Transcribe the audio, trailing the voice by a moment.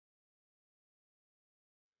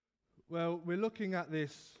Well, we're looking at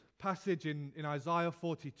this passage in Isaiah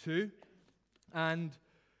 42, and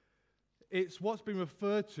it's what's been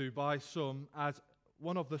referred to by some as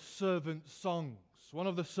one of the servant songs. One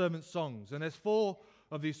of the servant songs. And there's 4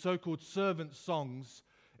 of these so-called servant songs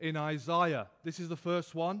in Isaiah. This is the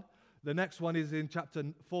first one. The next one is in chapter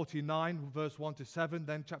 49, verse 1 to 7,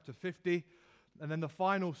 then chapter 50. And then the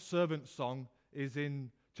final servant song is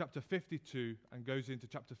in chapter 52 and goes into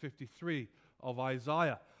chapter 53 of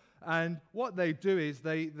Isaiah. And what they do is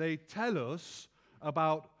they tell us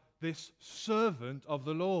about this servant of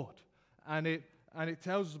the Lord. And it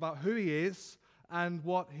tells us about who he is and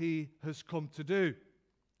what he has come to do.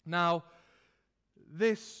 Now,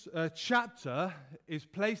 this chapter is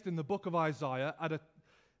placed in the book of Isaiah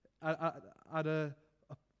at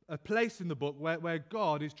a place in the book where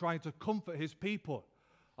God is trying to comfort his people.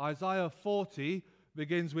 Isaiah 40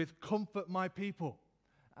 begins with, "Comfort my people."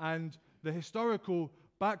 And the historical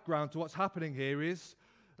background to what's happening here is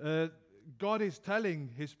God is telling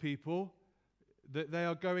his people that they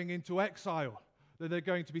are going into exile, that they're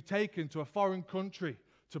going to be taken to a foreign country,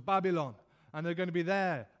 to Babylon, and they're going to be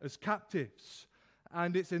there as captives.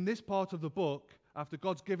 And it's in this part of the book, after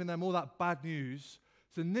God's given them all that bad news,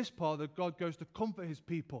 it's in this part that God goes to comfort his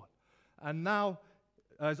people. And now,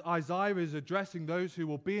 as Isaiah is addressing those who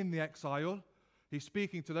will be in the exile, he's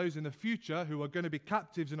speaking to those in the future who are going to be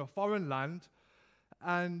captives in a foreign land,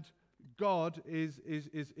 and God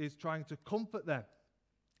is trying to comfort them.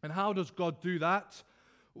 And how does God do that?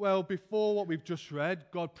 Well, before what we've just read,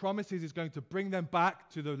 God promises he's going to bring them back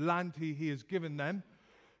to the land he has given them.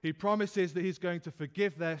 He promises that he's going to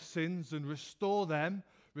forgive their sins and restore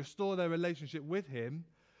their relationship with him.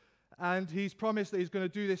 And he's promised that he's going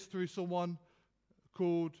to do this through someone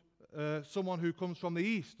who comes from the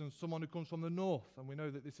east and someone who comes from the north. And we know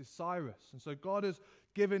that this is Cyrus. And so God has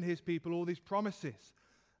given his people all these promises,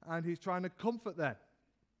 and he's trying to comfort them.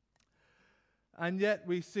 And yet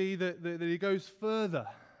we see that he goes further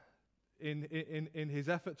in his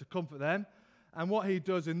effort to comfort them. And what he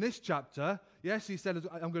does in this chapter, yes, he said,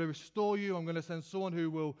 I'm going to restore you, I'm going to send someone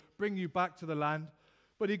who will bring you back to the land.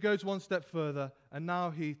 But he goes one step further, and now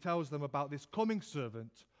he tells them about this coming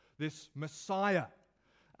servant, this Messiah.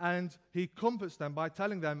 And he comforts them by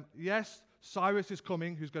telling them, yes, Cyrus is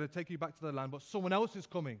coming, who's going to take you back to the land, but someone else is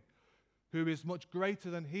coming who is much greater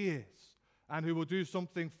than he is, and who will do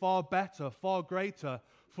something far better, far greater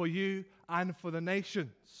for you and for the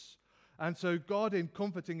nations. And so God, in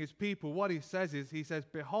comforting his people, what he says is, he says,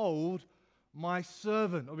 "Behold my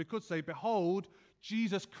servant." Or we could say, "Behold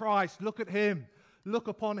Jesus Christ, look at him, look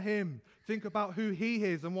upon him, think about who he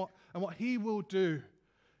is and what he will do,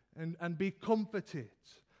 and be comforted."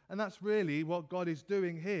 And that's really what God is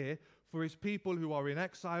doing here for his people who are in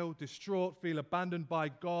exile, distraught, feel abandoned by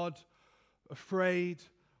God, afraid.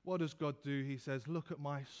 What does God do? He says, "Look at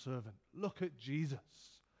my servant, look at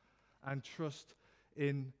Jesus, and trust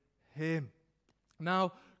in him."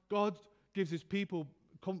 Now, God gives his people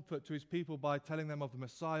comfort to his people by telling them of the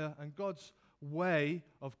Messiah, and God's way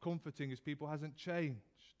of comforting his people hasn't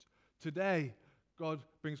changed. Today, God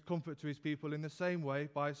brings comfort to his people in the same way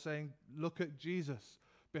by saying, "Look at Jesus,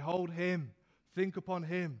 behold him, think upon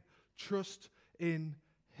him, trust in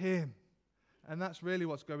him." And that's really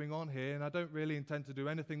what's going on here, and I don't really intend to do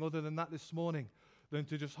anything other than that this morning, than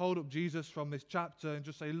to just hold up Jesus from this chapter and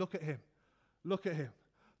just say, "Look at him, look at him,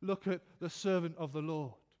 look at the servant of the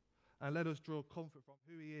Lord," and let us draw comfort from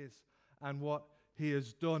who he is and what he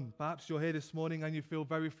has done. Perhaps you're here this morning and you feel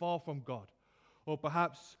very far from God, or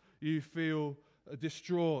perhaps you feel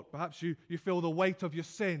distraught. Perhaps you feel the weight of your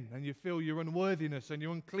sin, and you feel your unworthiness and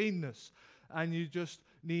your uncleanness, and you just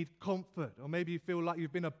need comfort. Or maybe you feel like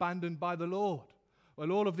you've been abandoned by the Lord.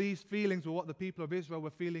 Well, all of these feelings were what the people of Israel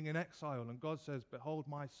were feeling in exile, and God says, "Behold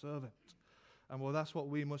my servant." And well, that's what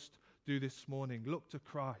we must do this morning. Look to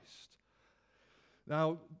Christ.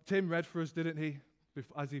 Now, Tim read for us, didn't he,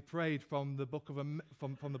 as he prayed from the book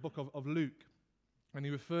of Luke, and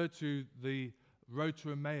he referred to the road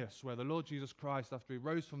to Emmaus, where the Lord Jesus Christ, after he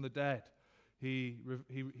rose from the dead, he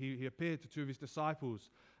appeared to 2 of his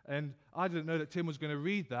disciples. And I didn't know that Tim was going to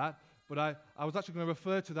read that, but I was actually going to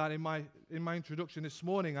refer to that in my introduction this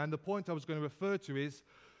morning. And the point I was going to refer to is,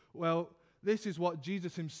 well, this is what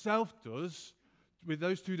Jesus himself does with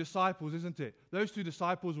those 2 disciples, isn't it? Those 2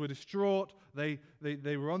 disciples were distraught. They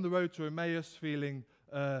were on the road to Emmaus feeling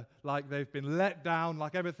like they've been let down,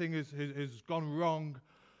 like everything has gone wrong.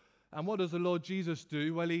 And what does the Lord Jesus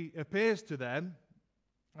do? Well, he appears to them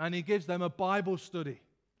and he gives them a Bible study.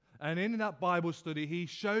 And in that Bible study, he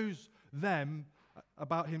shows them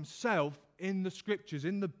about himself in the scriptures,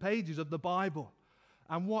 in the pages of the Bible.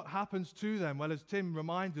 And what happens to them? Well, as Tim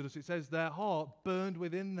reminded us, it says their heart burned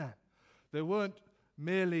within them. They weren't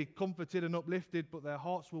merely comforted and uplifted, but their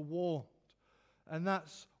hearts were warmed. And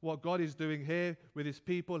that's what God is doing here with his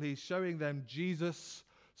people. He's showing them Jesus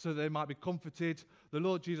so they might be comforted. The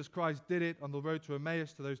Lord Jesus Christ did it on the road to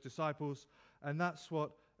Emmaus to those disciples, and that's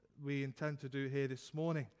what we intend to do here this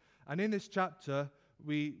morning. And in this chapter,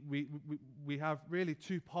 we have really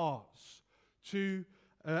two parts, two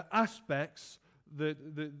aspects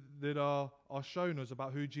that are shown us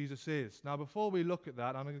about who Jesus is. Now, before we look at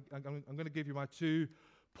that, I'm going to give you my 2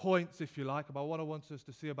 points, if you like, about what I want us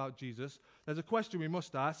to see about Jesus. There's a question we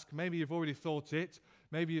must ask. Maybe you've already thought it.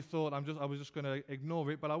 Maybe you thought I was just going to ignore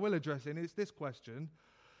it, but I will address it. And it's this question.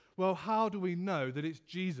 Well, how do we know that it's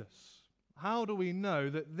Jesus? How do we know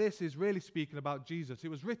that this is really speaking about Jesus? It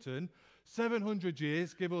was written 700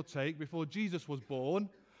 years, give or take, before Jesus was born.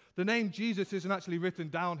 The name Jesus isn't actually written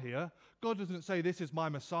down here. God doesn't say, this is my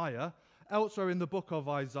Messiah. Elsewhere in the book of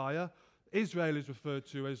Isaiah, Israel is referred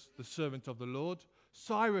to as the servant of the Lord.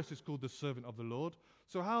 Cyrus is called the servant of the Lord.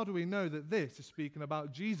 So how do we know that this is speaking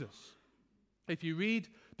about Jesus? If you read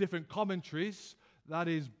different commentaries, that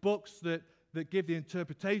is books that give the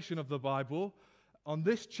interpretation of the Bible, on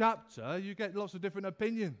this chapter you get lots of different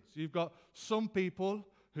opinions. You've got some people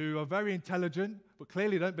who are very intelligent but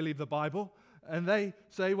clearly don't believe the Bible, and they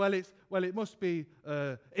say, well, it must be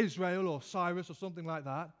Israel or Cyrus or something like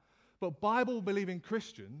that. But Bible-believing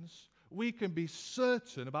Christians, we can be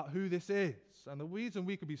certain about who this is. And the reason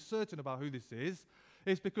we can be certain about who this is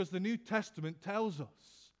because the New Testament tells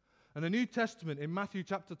us. And the New Testament in Matthew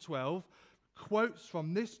chapter 12 quotes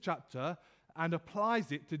from this chapter and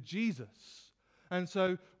applies it to Jesus. And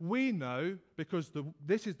so we know, because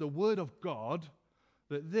this is the Word of God,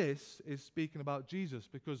 that this is speaking about Jesus,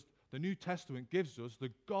 because the New Testament gives us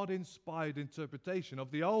the God-inspired interpretation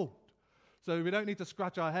of the Old. So we don't need to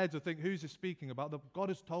scratch our heads or think, who's it speaking about? God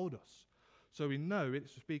has told us. So we know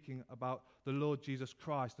it's speaking about the Lord Jesus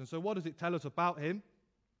Christ. And so what does it tell us about him?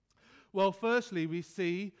 Well, firstly, we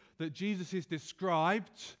see that Jesus is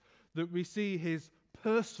described, that we see his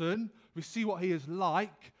person, we see what he is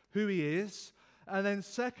like, who he is. And then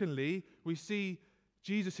secondly, we see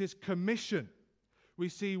Jesus' commission. We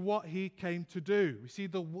see what he came to do. We see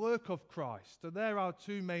the work of Christ. And there are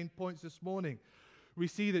 2 main points this morning. We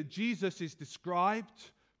see that Jesus is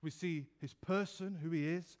described. We see his person, who he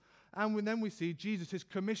is. And then we see Jesus is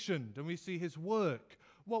commissioned, and we see his work.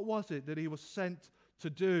 What was it that he was sent to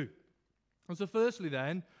do? And so firstly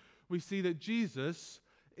then, we see that Jesus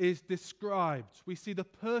is described. We see the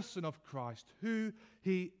person of Christ, who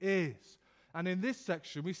he is. And in this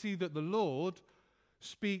section, we see that the Lord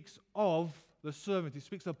speaks of the servant. He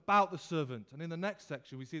speaks about the servant. And in the next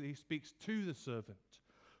section, we see that he speaks to the servant.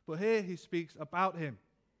 But here he speaks about him.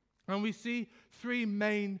 And we see 3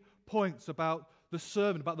 main points about the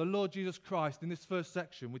servant, about the Lord Jesus Christ in this first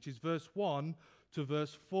section, which is verse 1 to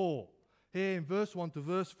verse 4. Here in verse 1 to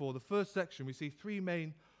verse 4, the first section, we see 3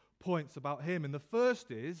 main points about him. And the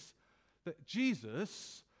first is that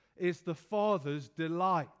Jesus is the Father's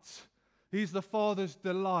delight. He's the Father's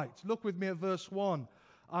delight. Look with me at verse 1.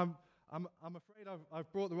 I'm afraid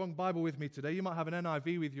I've brought the wrong Bible with me today. You might have an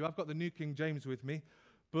NIV with you. I've got the New King James with me,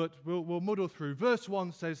 but we'll muddle through. Verse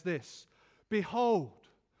 1 says this: Behold,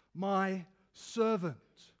 my servant,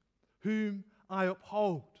 whom I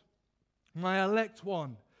uphold, my elect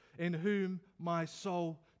one, in whom my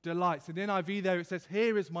soul delights. In the NIV there it says,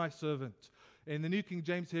 here is my servant. In the New King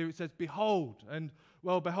James here it says, behold. And,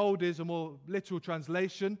 well, behold is a more literal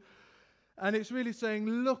translation. And it's really saying,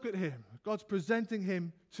 look at him. God's presenting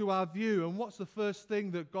him to our view. And what's the first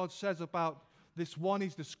thing that God says about this one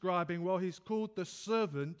he's describing? Well, he's called the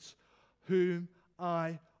servant whom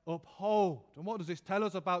I uphold. And what does this tell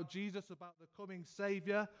us about Jesus, about the coming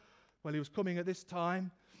Savior? Well, he was coming at this time.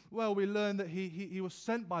 Well, we learn that he was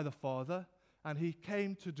sent by the Father, and he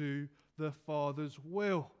came to do the Father's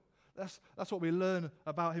will. That's what we learn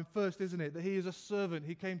about him first, isn't it? That he is a servant.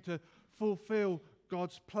 He came to fulfill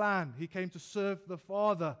God's plan. He came to serve the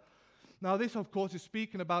Father. Now, this, of course, is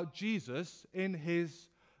speaking about Jesus in his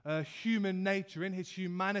human nature, in his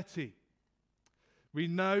humanity. We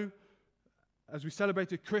know, as we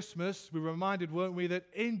celebrated Christmas, we were reminded, weren't we, that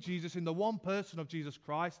in Jesus, in the one person of Jesus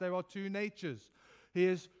Christ, there are 2 natures. He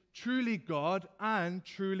is truly God and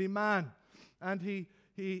truly man. And he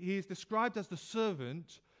is described as the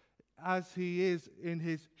servant as he is in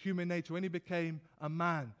his human nature, when he became a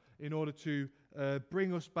man in order to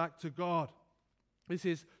bring us back to God. This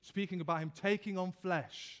is speaking about him taking on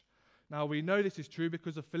flesh. Now, we know this is true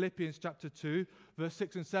because of Philippians chapter 2, verse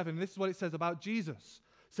 6 and 7. And this is what it says about Jesus.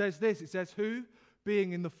 It says this, it says, who,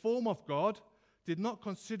 being in the form of God, did not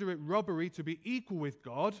consider it robbery to be equal with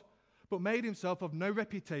God, but made himself of no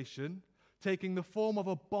reputation, taking the form of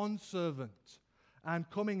a bondservant and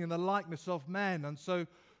coming in the likeness of men. And so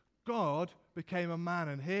God became a man.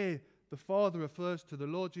 And here the Father refers to the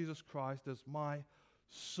Lord Jesus Christ as my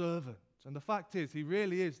servant. And the fact is, he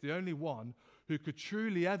really is the only one who could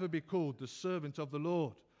truly ever be called the servant of the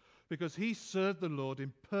Lord, because he served the Lord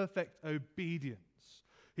in perfect obedience.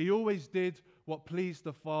 He always did what pleased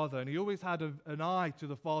the Father, and he always had an eye to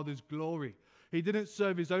the Father's glory. He didn't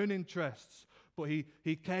serve his own interests, but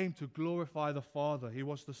he came to glorify the Father. He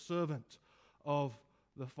was the servant of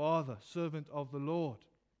the Father, servant of the Lord.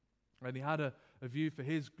 And he had a view for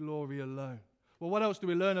his glory alone. Well, what else do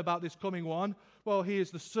we learn about this coming one? Well, he is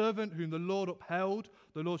the servant whom the Lord upheld.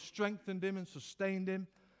 The Lord strengthened him and sustained him.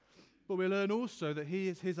 But we learn also that he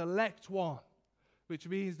is his elect one, which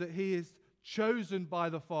means that he is chosen by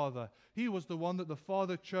the Father. He was the one that the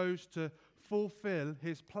Father chose to fulfill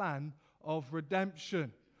his plan of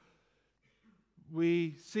redemption.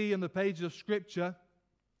 We see in the pages of Scripture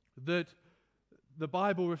that the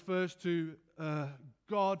Bible refers to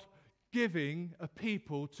God giving a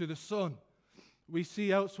people to the Son. We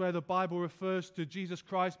see elsewhere the Bible refers to Jesus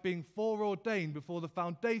Christ being foreordained before the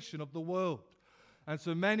foundation of the world. And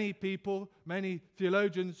so many people, many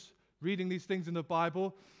theologians reading these things in the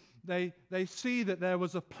Bible, they see that there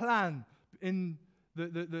was a plan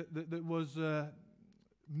that was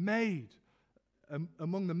made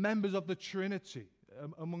among the members of the Trinity,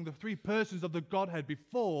 among the three persons of the Godhead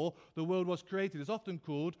before the world was created. It's often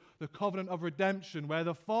called the covenant of redemption, where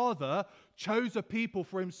the Father chose a people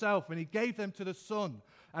for himself and he gave them to the Son.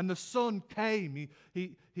 And the Son came.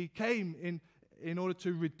 He came in order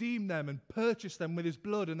to redeem them and purchase them with his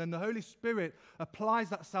blood. And then the Holy Spirit applies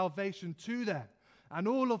that salvation to them. And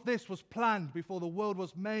all of this was planned before the world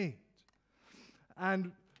was made.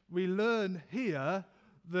 And we learn here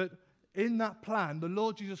that in that plan, the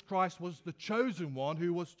Lord Jesus Christ was the chosen one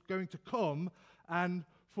who was going to come and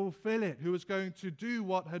fulfill it, who was going to do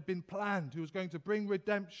what had been planned, who was going to bring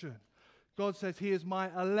redemption. God says, he is my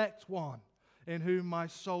elect one, in whom my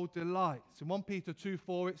soul delights. In 1 Peter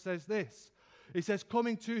 2:4 it says this. It says,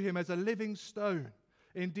 coming to him as a living stone,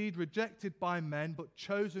 indeed rejected by men, but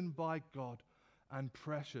chosen by God and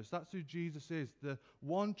precious. That's who Jesus is, the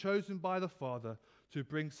one chosen by the Father to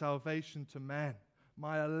bring salvation to men.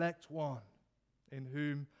 My elect one, in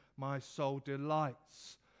whom my soul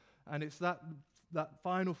delights. And it's that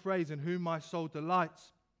final phrase, in whom my soul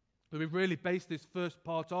delights, that we've really based this first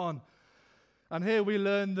part on. And here we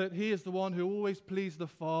learn that he is the one who always pleased the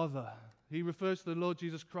Father. He refers to the Lord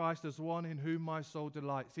Jesus Christ as one in whom my soul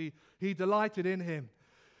delights. He delighted in him.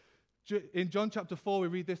 In John chapter 4, we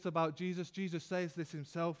read this about Jesus. Jesus says this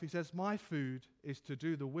himself. He says, my food is to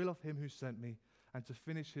do the will of him who sent me and to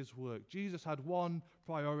finish his work. Jesus had one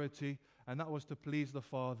priority, and that was to please the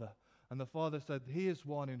Father. And the Father said, he is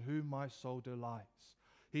one in whom my soul delights.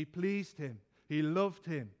 He pleased him. He loved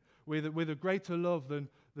him with a greater love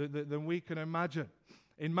than we can imagine.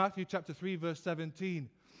 In Matthew chapter 3, verse 17,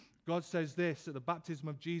 God says this at the baptism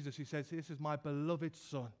of Jesus. He says, this is my beloved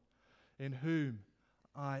Son, in whom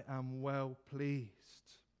I am well pleased.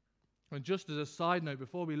 And just as a side note,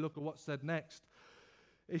 before we look at what's said next,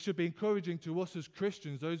 it should be encouraging to us as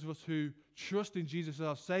Christians, those of us who trust in Jesus as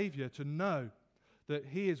our Savior, to know that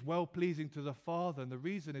he is well-pleasing to the Father. And the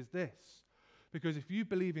reason is this. Because if you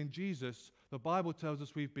believe in Jesus, the Bible tells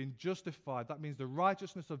us we've been justified. That means the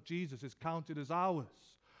righteousness of Jesus is counted as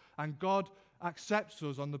ours. And God accepts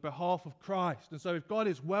us on the behalf of Christ. And so if God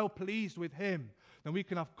is well-pleased with him, then we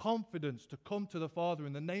can have confidence to come to the Father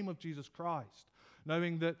in the name of Jesus Christ,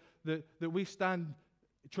 knowing that we stand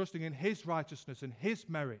trusting in his righteousness and his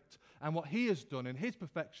merit and what he has done in his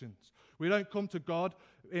perfections. We don't come to God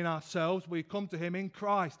in ourselves. We come to him in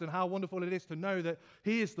Christ. And how wonderful it is to know that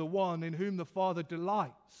he is the one in whom the Father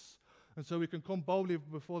delights. And so we can come boldly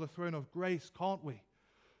before the throne of grace, can't we?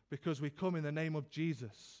 Because we come in the name of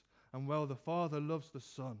Jesus. And well, the Father loves the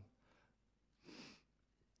Son.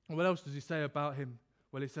 And what else does he say about him?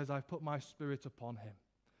 Well, he says, I've put my Spirit upon him.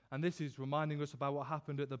 And this is reminding us about what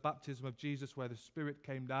happened at the baptism of Jesus, where the Spirit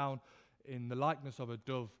came down in the likeness of a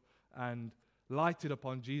dove and lighted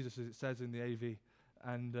upon Jesus, as it says in the AV,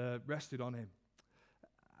 and rested on him.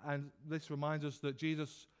 And this reminds us that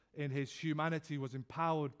Jesus, in his humanity, was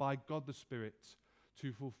empowered by God the Spirit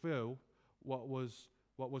to fulfill what was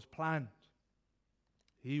planned.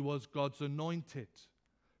 He was God's anointed,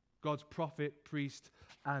 God's prophet, priest,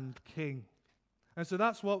 and king. And so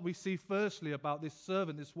that's what we see firstly about this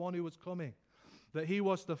servant, this one who was coming, that he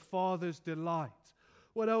was the Father's delight.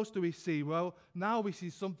 What else do we see? Well, now we see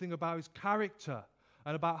something about his character.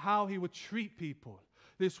 and about how he would treat people.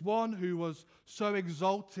 This one who was so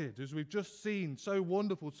exalted, as we've just seen, so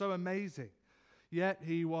wonderful, so amazing. Yet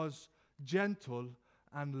he was gentle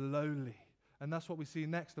and lowly. And that's what we see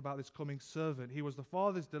next about this coming servant. He was the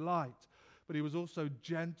Father's delight, but he was also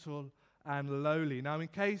gentle and lowly. Now, in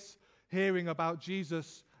case hearing about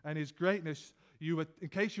Jesus and his greatness, in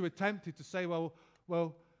case you were tempted to say, well,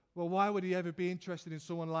 why would he ever be interested in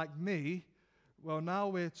someone like me? Well, now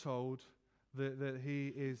we're told that he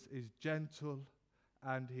is gentle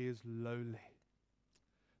and he is lowly.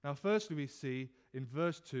 Now, firstly, we see in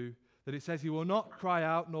verse 2 that it says he will not cry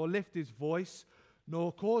out nor lift his voice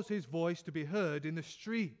nor cause his voice to be heard in the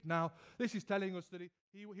street. Now, this is telling us that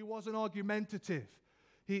he wasn't argumentative.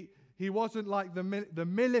 He wasn't like the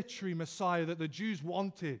military Messiah that the Jews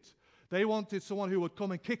wanted. They wanted someone who would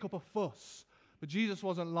come and kick up a fuss. But Jesus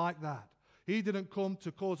wasn't like that. He didn't come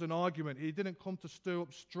to cause an argument. He didn't come to stir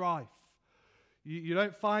up strife. You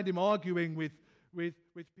don't find him arguing with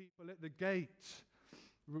people at the gate.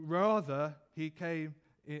 Rather, he came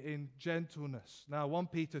in gentleness. Now, 1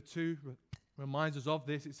 Peter 2 reminds us of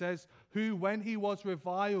this. It says, who, when he was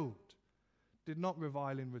reviled, did not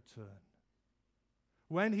revile in return.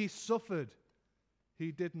 When he suffered,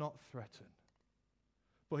 he did not threaten,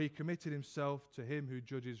 but he committed himself to him who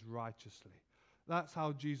judges righteously. That's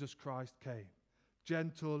how Jesus Christ came,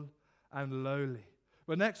 gentle and lowly.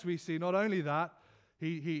 But next we see not only that,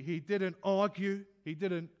 he didn't argue, he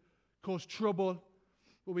didn't cause trouble,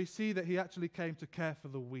 but we see that he actually came to care for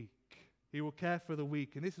the weak. He will care for the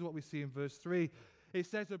weak. And this is what we see in verse 3. It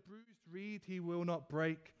says, a bruised reed he will not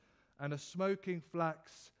break, and a smoking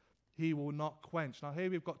flax he will not quench. Now here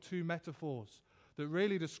we've got two metaphors that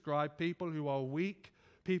really describe people who are weak,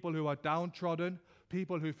 people who are downtrodden,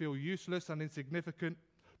 people who feel useless and insignificant,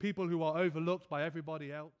 people who are overlooked by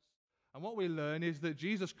everybody else. And what we learn is that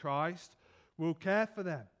Jesus Christ will care for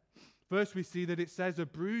them. First we see that it says, a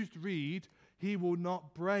bruised reed he will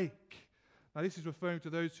not break. Now this is referring to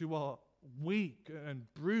those who are weak and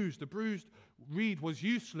bruised. The bruised reed was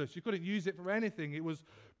useless. You couldn't use it for anything. It was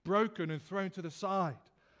broken and thrown to the side.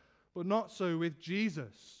 But not so with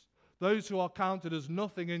Jesus. Those who are counted as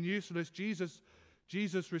nothing and useless, Jesus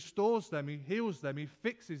restores them, he heals them, he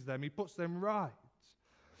fixes them, he puts them right.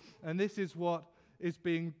 And this is what is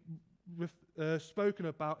being spoken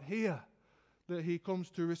about here, that he comes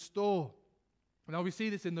to restore. Now we see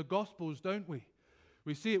this in the Gospels, don't we?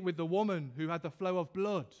 We see it with the woman who had the flow of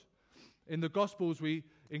blood. In the Gospels,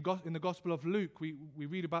 in the Gospel of Luke, we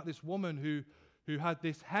read about this woman who had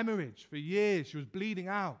this hemorrhage for years. She was bleeding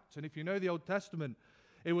out. And if you know the Old Testament,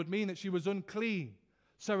 it would mean that she was unclean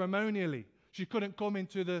ceremonially. She couldn't come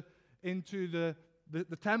into the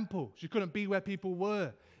temple. She couldn't be where people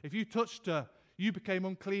were. If you touched her, you became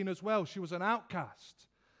unclean as well. She was an outcast.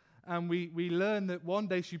 And we learn that one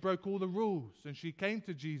day she broke all the rules and she came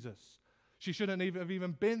to Jesus. She shouldn't have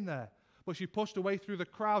even been there. But she pushed her way through the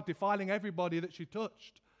crowd, defiling everybody that she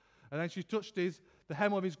touched. And then she touched the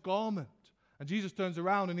hem of his garment. And Jesus turns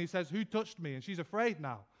around and he says, who touched me? And she's afraid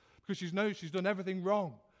now because she knows she's done everything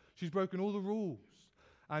wrong. She's broken all the rules.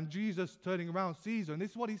 And Jesus, turning around, sees her. And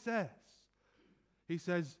this is what he says. He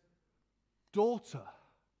says, daughter,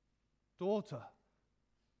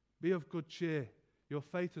 be of good cheer. Your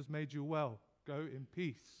faith has made you well. Go in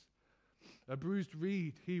peace. A bruised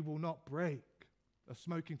reed he will not break. A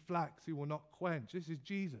smoking flax he will not quench. This is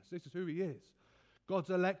Jesus. This is who he is.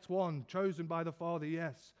 God's elect one, chosen by the Father,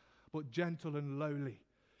 yes, but gentle and lowly,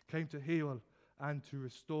 came to heal and to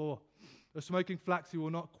restore. A smoking flax he will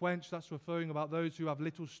not quench. That's referring about those who have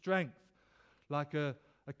little strength, like a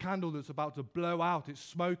candle that's about to blow out. It's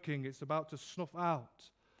smoking. It's about to snuff out.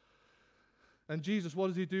 And Jesus, what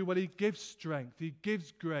does he do? Well, he gives strength. He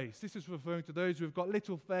gives grace. This is referring to those who have got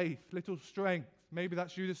little faith, little strength. Maybe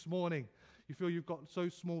that's you this morning. You feel you've got so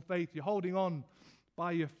small faith. You're holding on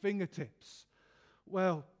by your fingertips.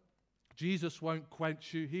 Well, Jesus won't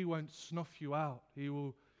quench you. He won't snuff you out. He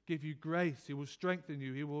will give you grace. He will strengthen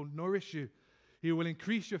you. He will nourish you. He will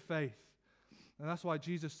increase your faith. And that's why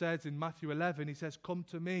Jesus says in Matthew 11, he says, come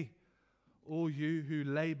to me, all you who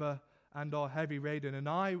labor and are heavy laden,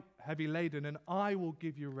 and I will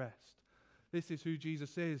give you rest. This is who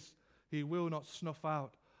Jesus is. He will not snuff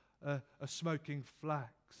out a smoking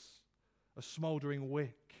flax, a smoldering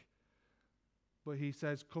wick. But he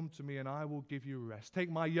says, come to me and I will give you rest.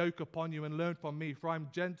 Take my yoke upon you and learn from me, for I am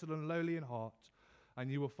gentle and lowly in heart,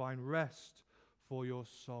 and you will find rest for your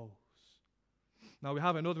souls. Now we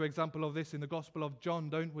have another example of this in the Gospel of John,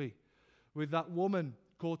 don't we? With that woman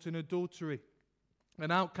caught in adultery, an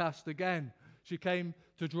outcast again. She came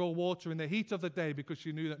to draw water in the heat of the day because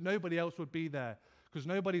she knew that nobody else would be there, because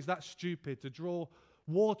nobody's that stupid to draw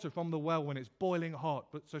water from the well when it's boiling hot.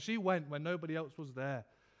 But so she went when nobody else was there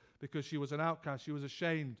because she was an outcast. She was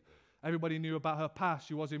ashamed. Everybody knew about her past.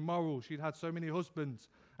 She was immoral. She'd had so many husbands.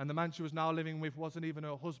 And the man she was now living with wasn't even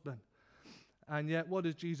her husband. And yet, what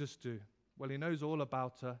does Jesus do? Well, he knows all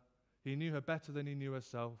about her. He knew her better than he knew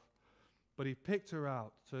herself. But he picked her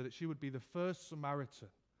out so that she would be the first Samaritan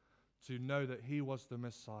to know that he was the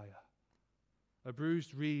Messiah. A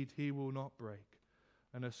bruised reed he will not break,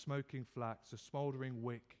 and a smoking flax, a smouldering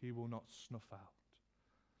wick he will not snuff out.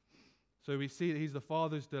 So we see that he's the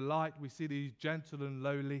Father's delight. We see that he's gentle and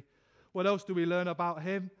lowly. What else do we learn about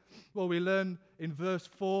him? Well, we learn in verse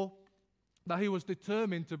 4 that he was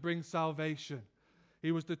determined to bring salvation.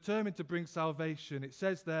 He was determined to bring salvation. It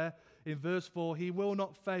says there in verse 4, he will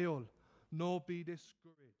not fail, nor be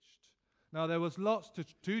discouraged. Now, there was lots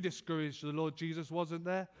to discourage the Lord Jesus, wasn't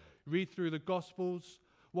there? Read through the Gospels.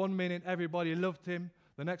 1 minute, everybody loved him.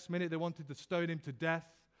 The next minute, they wanted to stone him to death.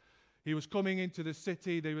 He was coming into the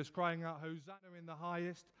city. They was crying out, Hosanna in the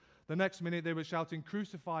highest. The next minute, they were shouting,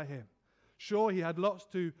 crucify him. Sure, he had lots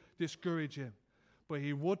to discourage him, but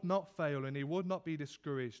he would not fail and he would not be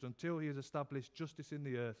discouraged until he has established justice in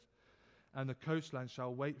the earth, and the coastland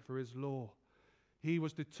shall wait for his law. He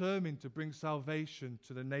was determined to bring salvation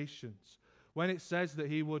to the nations. When it says that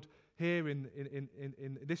he would, here in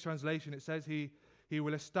this translation, it says he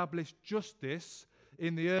will establish justice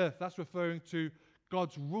in the earth. That's referring to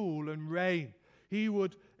God's rule and reign. He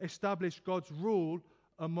would establish God's rule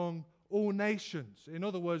among all nations. In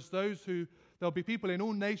other words, there'll be people in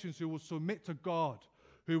all nations who will submit to God,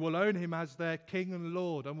 who will own him as their King and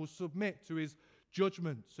Lord, and will submit to his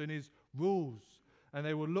judgments and his rules, and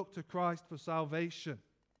they will look to Christ for salvation.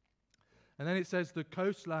 And then it says the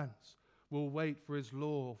coastlands will wait for his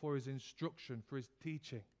law, for his instruction, for his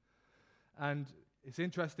teaching. And it's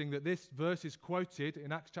interesting that this verse is quoted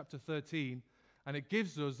in Acts chapter 13, and it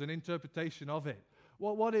gives us an interpretation of it.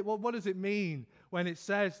 What does it mean when it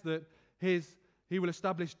says that he will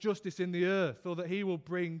establish justice in the earth, or that he will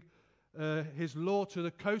bring his law to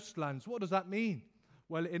the coastlands? What does that mean?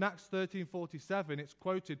 Well, in Acts 13:47, it's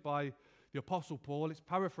quoted by the Apostle Paul. It's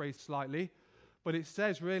paraphrased slightly, but it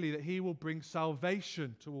says really that he will bring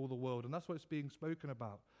salvation to all the world, and that's what it's being spoken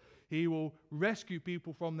about. He will rescue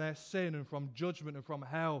people from their sin and from judgment and from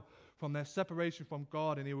hell, from their separation from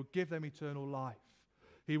God, and he will give them eternal life.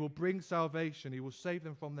 He will bring salvation. He will save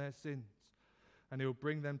them from their sins, and he will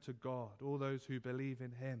bring them to God, all those who believe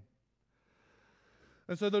in him.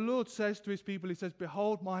 And so the Lord says to his people, he says,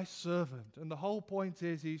 behold my servant. And the whole point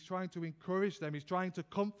is he's trying to encourage them. He's trying to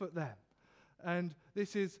comfort them. And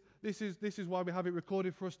this is why we have it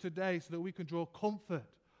recorded for us today, so that we can draw comfort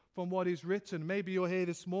from what is written. Maybe you're here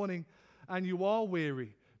this morning and you are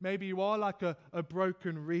weary. Maybe you are like a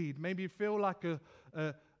broken reed. Maybe you feel like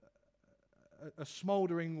a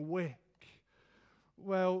smoldering wick.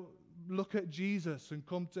 Well, look at Jesus and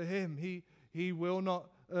come to him. He will not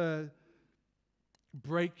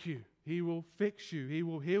break you. He will fix you. He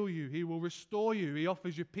will heal you. He will restore you. He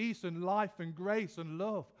offers you peace and life and grace and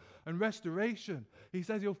love and restoration. He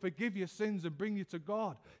says he'll forgive your sins and bring you to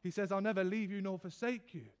God. He says, I'll never leave you nor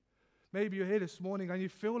forsake you. Maybe you're here this morning and you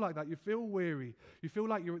feel like that. You feel weary. You feel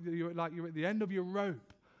like you're at the end of your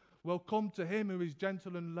rope. Well, come to him who is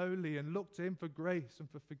gentle and lowly, and look to him for grace and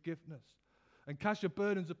for forgiveness. And cast your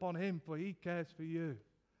burdens upon him, for he cares for you.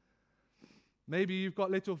 Maybe you've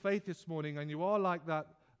got little faith this morning and you are like that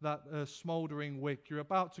smoldering wick. You're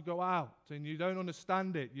about to go out and you don't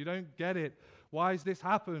understand it. You don't get it. Why has this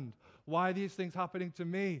happened? Why are these things happening to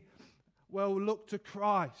me? Well, look to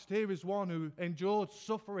Christ. Here is one who endured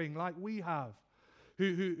suffering like we have,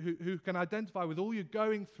 who can identify with all you're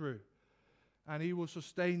going through. And he will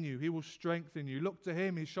sustain you. He will strengthen you. Look to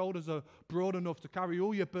him. His shoulders are broad enough to carry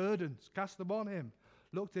all your burdens. Cast them on him.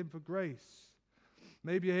 Look to him for grace.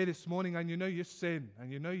 Maybe you're here this morning and you know your sin,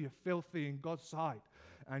 and you know you're filthy in God's sight,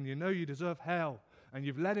 and you know you deserve hell, and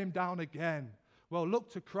you've let him down again. Well,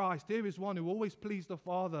 look to Christ. Here is one who always pleased the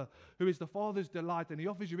Father, who is the Father's delight, and he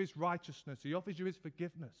offers you his righteousness. He offers you his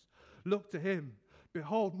forgiveness. Look to him.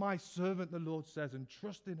 Behold my servant, the Lord says, and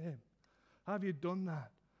trust in him. Have you done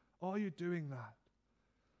that? Are you doing that?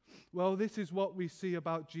 Well, this is what we see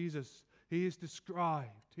about Jesus. He is described.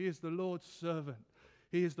 He is the Lord's servant.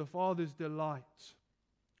 He is the Father's delight.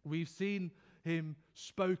 We've seen him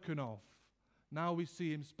spoken of. Now we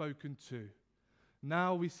see him spoken to.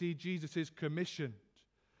 Now we see Jesus is commissioned.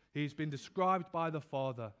 He's been described by the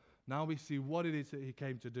Father. Now we see what it is that he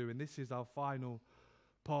came to do. And this is our final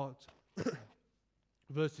part,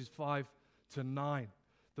 verses 5 to 9.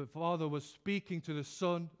 The Father was speaking to the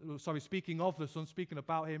Son, speaking of the Son, speaking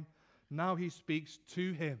about him. Now he speaks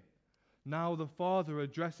to him. Now the Father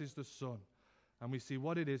addresses the Son, and we see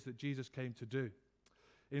what it is that Jesus came to do.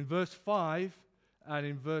 In verse 5 and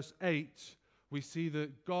in verse 8, we see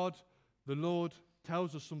that God, the Lord,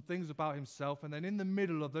 tells us some things about himself, and then in the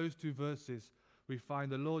middle of those two verses, we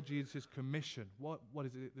find the Lord Jesus' commission. What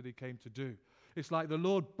is it that he came to do? It's like the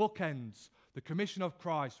Lord bookends the commission of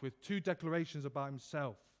Christ with two declarations about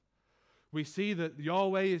himself. We see that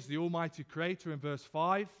Yahweh is the Almighty Creator in verse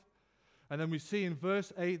 5, and then we see in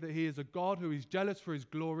verse 8 that he is a God who is jealous for his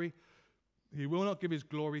glory. He will not give his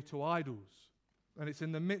glory to idols. And it's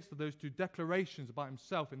in the midst of those two declarations about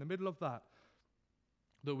himself, in the middle of that,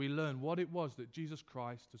 that we learn what it was that Jesus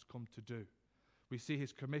Christ has come to do. We see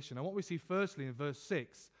his commission. And what we see firstly in verse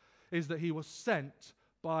 6 is that he was sent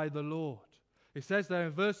by the Lord. It says there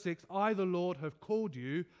in verse 6, I, the Lord, have called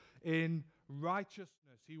you in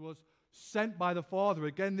righteousness. He was sent by the Father.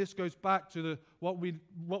 Again, this goes back to what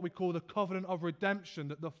we call the covenant of redemption,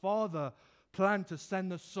 that the Father planned to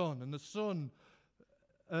send the Son, and the Son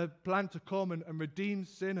planned to come and redeem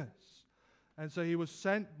sinners. And so he was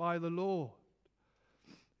sent by the Lord.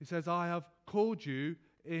 He says, I have called you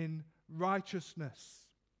in righteousness.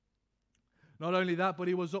 Not only that, but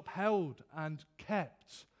he was upheld and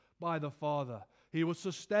kept by the Father. He was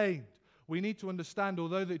sustained. We need to understand,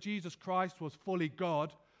 although that Jesus Christ was fully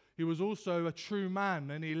God, he was also a true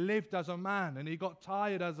man, and he lived as a man, and he got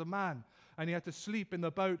tired as a man, and he had to sleep in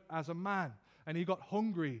the boat as a man, and he got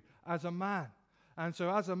hungry as a man. And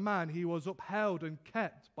so as a man, he was upheld and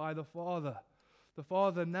kept by the Father. The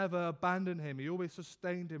Father never abandoned him. He always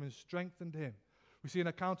sustained him and strengthened him. We see an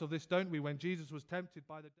account of this, don't we, when Jesus was tempted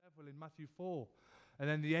by the devil in Matthew 4. And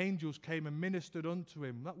then the angels came and ministered unto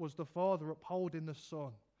him. That was the Father upholding the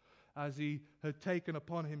Son as he had taken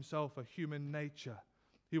upon himself a human nature.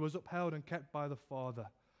 He was upheld and kept by the Father.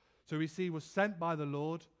 So we see he was sent by the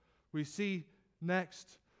Lord. We see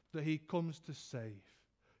next that he comes to save.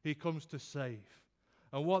 He comes to save.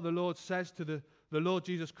 And what the Lord says to the Lord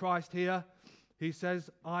Jesus Christ here, he says,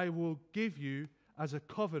 I will give you as a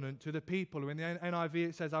covenant to the people. In the NIV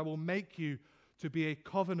it says, I will make you to be a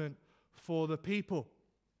covenant for the people.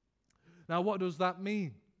 Now what does that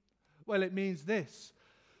mean? Well, it means this,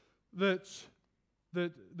 that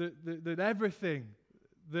everything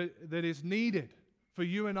that is needed for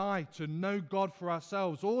you and I to know God for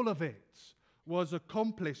ourselves, all of it was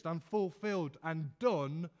accomplished and fulfilled and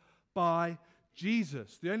done by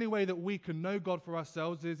Jesus. The only way that we can know God for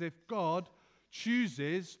ourselves is if God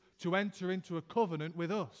chooses to enter into a covenant with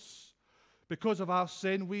us. Because of our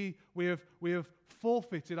sin, we have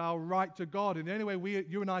forfeited our right to God. And the only way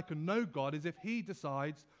you and I can know God is if he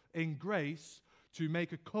decides in grace to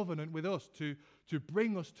make a covenant with us, to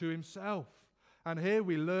bring us to himself. And here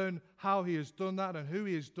we learn how he has done that and who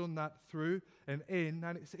he has done that through and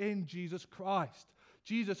it's in Jesus Christ.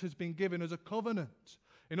 Jesus has been given as a covenant.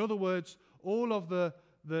 In other words, all of the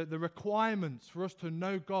requirements for us to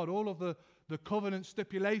know God, all of the covenant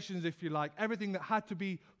stipulations, if you like, everything that had to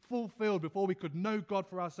be fulfilled before we could know God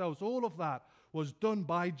for ourselves, all of that was done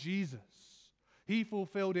by Jesus. He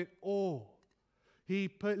fulfilled it all. He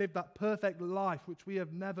lived that perfect life which we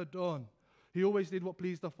have never done. He always did what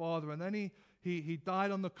pleased the Father, and then he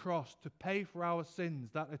died on the cross to pay for our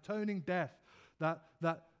sins, that atoning death, that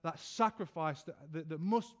sacrifice that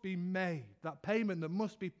must be made, that payment that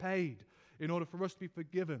must be paid in order for us to be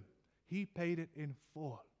forgiven. He paid it in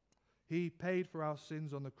full. He paid for our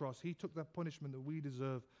sins on the cross. He took that punishment that we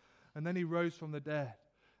deserve. And then he rose from the dead.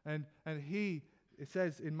 And it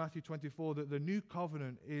says in Matthew 24 that the new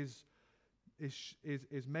covenant is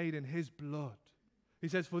made in his blood. He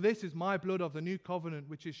says, for this is my blood of the new covenant,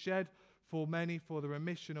 which is shed for many for the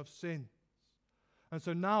remission of sins. And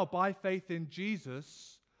so now, by faith in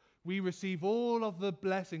Jesus, we receive all of the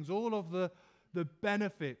blessings, all of the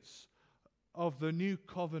benefits of the new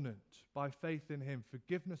covenant by faith in him.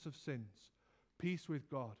 Forgiveness of sins, peace with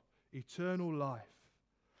God, eternal life.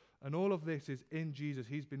 And all of this is in Jesus.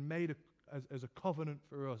 He's been made as a covenant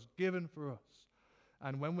for us, given for us.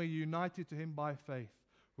 And when we're united to him by faith,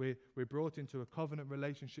 we're brought into a covenant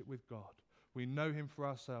relationship with God. We know him for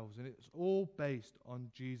ourselves, and it's all based on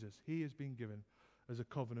Jesus. He has been given as a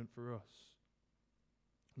covenant for us.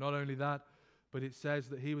 Not only that, but it says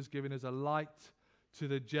that he was given as a light to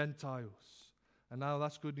the Gentiles. And now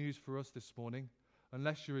that's good news for us this morning.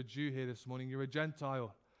 Unless you're a Jew here this morning, you're a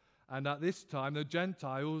Gentile. And at this time, the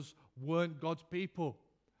Gentiles weren't God's people.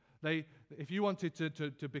 If you wanted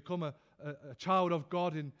to become a child of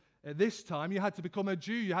God at this time, you had to become a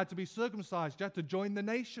Jew. You had to be circumcised. You had to join the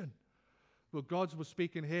nation. But God was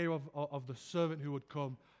speaking here of the servant who would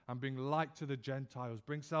come and bring light to the Gentiles,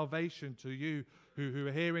 bring salvation to you who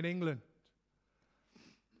are here in England.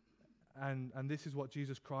 And this is what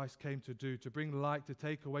Jesus Christ came to do, to bring light, to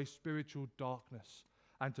take away spiritual darkness,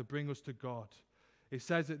 and to bring us to God. It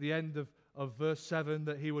says at the end of verse 7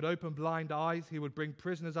 that he would open blind eyes, he would bring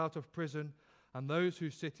prisoners out of prison, and those who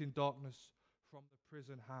sit in darkness from the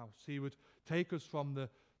prison house. He would take us from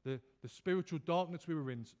the spiritual darkness we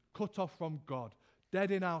were in, cut off from God,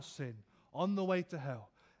 dead in our sin, on the way to hell,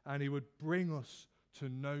 and he would bring us to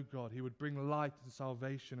know God. He would bring light and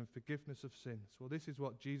salvation and forgiveness of sins. Well, this is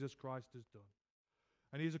what Jesus Christ has done.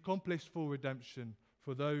 And he's accomplished full redemption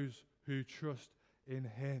for those who trust in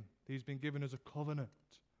him. He's been given as a covenant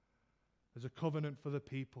for the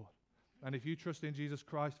people. And if you trust in Jesus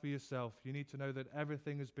Christ for yourself, you need to know that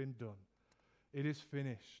everything has been done. It is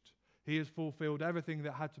finished. He has fulfilled everything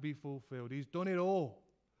that had to be fulfilled. He's done it all.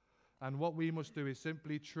 And what we must do is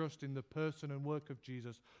simply trust in the person and work of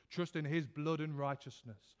Jesus, trust in his blood and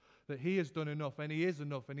righteousness, that he has done enough, and he is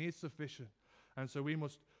enough, and he is sufficient. And so we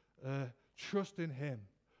must trust in him.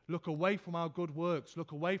 Look away from our good works,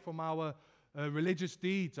 look away from our religious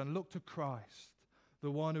deeds, and look to Christ, the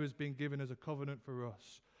one who has been given as a covenant for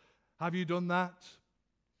us. Have you done that?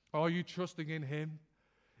 Are you trusting in him?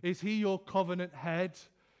 Is he your covenant head?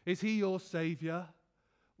 Is he your Savior?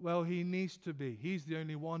 Well, he needs to be. He's the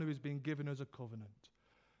only one who has been given as a covenant.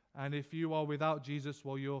 And if you are without Jesus,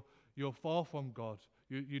 well, you're far from God.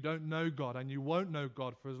 You don't know God, and you won't know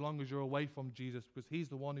God for as long as you're away from Jesus, because he's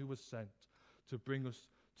the one who was sent to bring us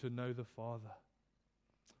to know the Father.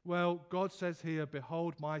 Well, God says here,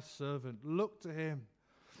 behold my servant. Look to him.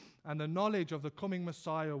 And the knowledge of the coming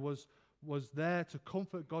Messiah was there to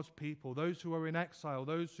comfort God's people, those who were in exile,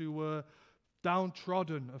 those who were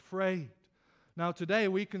downtrodden, afraid. Now today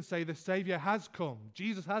we can say the Savior has come.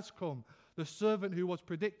 Jesus has come. The servant who was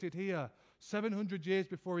predicted here 700 years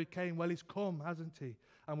before he came, well, he's come, hasn't he?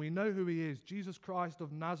 And we know who he is, Jesus Christ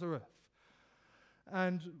of Nazareth.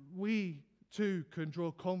 And we too can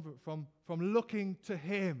draw comfort from looking to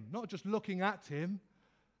him, not just looking at him,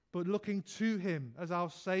 but looking to him as our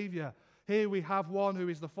Savior. Here we have one who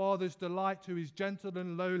is the Father's delight, who is gentle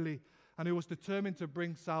and lowly, and who was determined to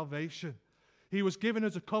bring salvation. He was given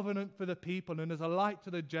as a covenant for the people and as a light to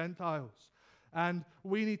the Gentiles. And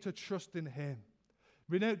we need to trust in him.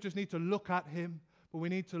 We don't just need to look at him, but we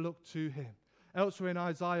need to look to him. Elsewhere in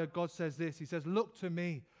Isaiah, God says this. He says, look to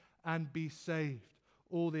me and be saved,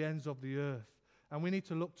 all the ends of the earth. And we need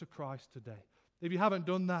to look to Christ today. If you haven't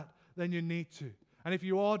done that, then you need to. And if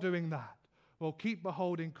you are doing that, well, keep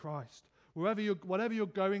beholding Christ. Whatever you're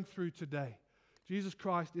going through today, Jesus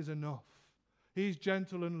Christ is enough. He's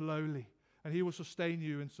gentle and lowly, and he will sustain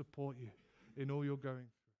you and support you in all you're going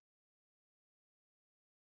through.